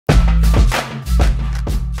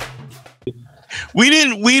we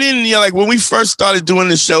didn't, like when we first started doing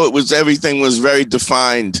the show, everything was very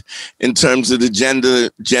defined in terms of the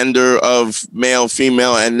gender of male,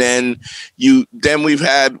 female. And then we've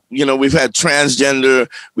had transgender,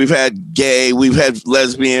 we've had gay, we've had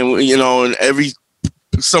lesbian, and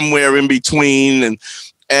somewhere in between.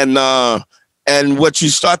 And what you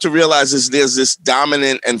start to realize is there's this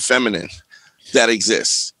dominant and feminine that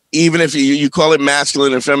exists. Even if you call it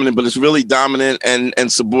masculine and feminine, but it's really dominant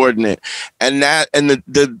and subordinate, and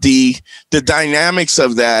the dynamics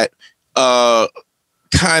of that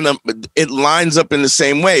kind of, it lines up in the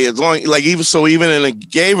same way. As long, like, even in a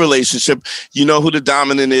gay relationship, you know who the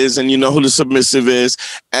dominant is and you know who the submissive is,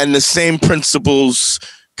 and the same principles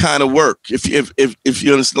kind of work. If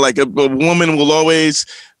you understand, like a woman will always.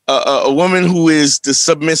 A woman who is the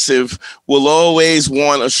submissive will always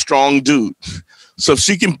want a strong dude. So if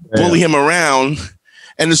she can bully him around,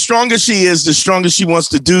 and the stronger she is, the stronger she wants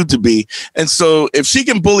the dude to be. And so if she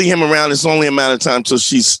can bully him around, it's only a matter of time till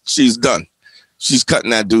she's done. She's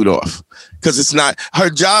cutting that dude off, because it's not her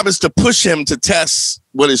job is to push him to test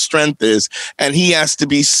what his strength is. And he has to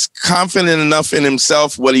be confident enough in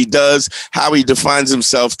himself, what he does, how he defines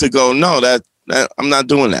himself, to go, no, that I'm not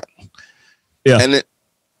doing that. Yeah. And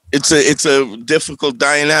it's a difficult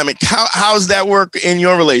dynamic. How's that work in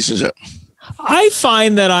your relationship? I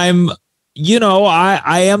find that I am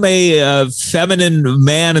a feminine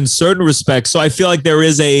man in certain respects. So I feel like there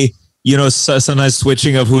is a, sometimes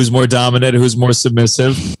switching of who's more dominant, who's more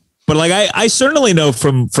submissive. But like, I certainly know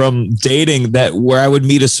from dating that where I would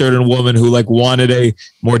meet a certain woman who like wanted a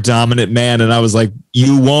more dominant man. And I was like,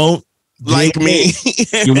 you won't like me.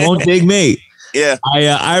 You won't dig me. Yeah.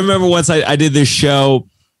 I remember once I did this show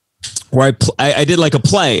where I did like a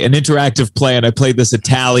play, an interactive play, and I played this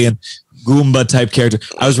Italian Goomba type character.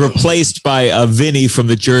 I was replaced by Vinny from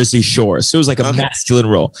the Jersey Shore. So it was like a masculine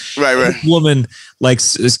role. Right. This woman like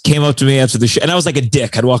came up to me after the show, and I was like a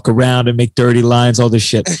dick. I'd walk around and make dirty lines, all this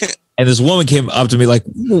shit. And this woman came up to me like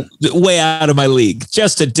way out of my league,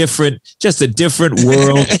 just a different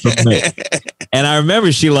world from me. And I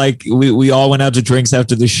remember she we all went out to drinks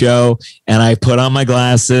after the show, and I put on my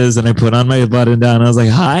glasses and I put on my button down. I was like,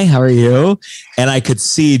 "Hi, how are you?" And I could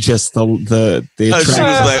see just the she was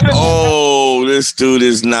like, "Oh, this dude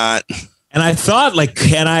is not." And I thought, like,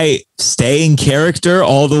 can I stay in character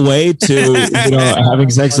all the way to having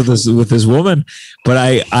sex with this woman?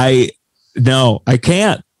 But no, I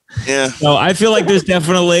can't. Yeah. So I feel like there's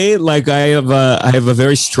definitely like I have a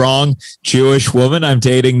very strong Jewish woman I'm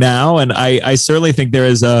dating now, and I certainly think there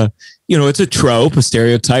is it's a trope, a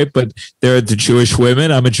stereotype, but there are the Jewish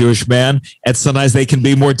women. I'm a Jewish man, and sometimes they can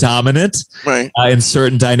be more dominant, right, in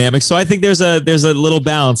certain dynamics. So I think there's a little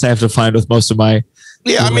balance I have to find with most of my.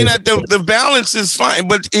 Yeah, I mean, the balance is fine,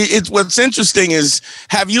 but it's what's interesting is,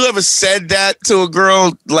 have you ever said that to a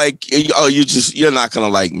girl, like, oh, you're not gonna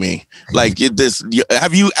like me, like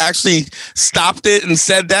have you actually stopped it and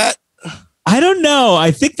said that? I don't know. I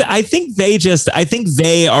think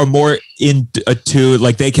they are more into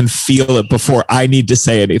like they can feel it before I need to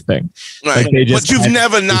say anything. Right, like but you've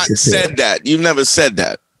never not said that. You've never said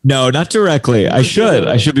that. No, not directly. I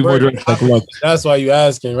should be more direct. Like, look, that's why you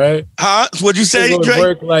asking, right? Huh? What'd you say, Drake?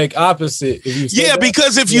 Work like opposite. If you say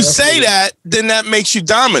because if you say that, then that makes you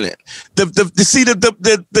dominant.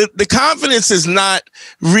 The confidence is not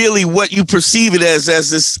really what you perceive it as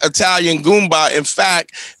this Italian Goomba. In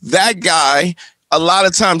fact, that guy a lot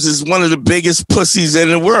of times is one of the biggest pussies in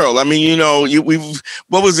the world. I mean,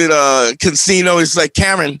 what was it? Casino. It's like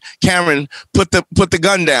Cameron, put the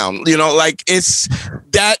gun down. Like it's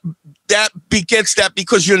that begets that,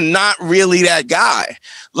 because you're not really that guy.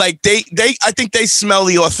 Like I think they smell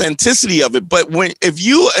the authenticity of it. But if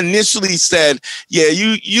you initially said, yeah,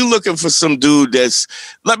 you looking for some dude that's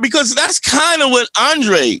like, because that's kind of what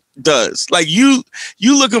Andre does. Like you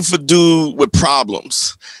looking for dude with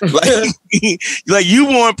problems. Like like you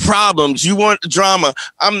want problems, you want drama.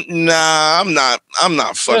 I'm not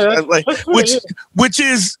fucking. Yeah, like which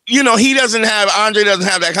is, Andre doesn't have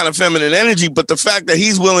that kind of feminine energy, but the fact that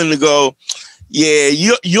he's willing to go, yeah,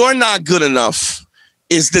 you're not good enough,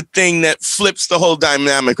 is the thing that flips the whole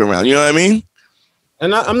dynamic around. You know what I mean?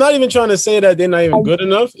 And I'm not even trying to say that they're not even good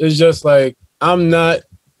enough. It's just like I'm not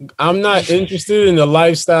interested in the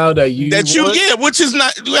lifestyle that you want. Which is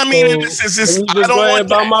not. I mean, so I don't want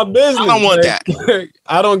about my business. I don't want that.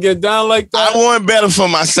 I don't get down like that. I want better for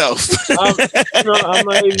myself. I'm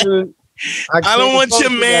not even. I don't want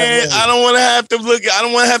your man. I don't want to have to look. I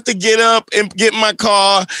don't want to have to get up and get my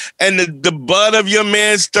car, and the butt of your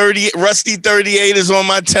man's rusty 38 is on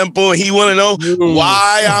my temple. He want to know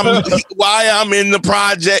why I'm in the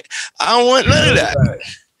project. I don't want none of that.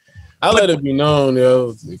 I let it be known,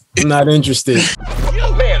 yo. I'm not interested.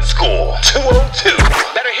 Man School 202.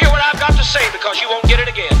 Better hear what I've got to say because you won't get it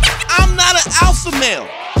again. I'm not an alpha male.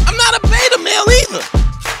 I'm not a beta male either.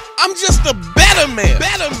 I'm just a better man.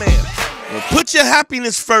 Better man. Well, put your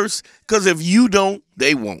happiness first, because if you don't,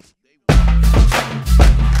 they won't.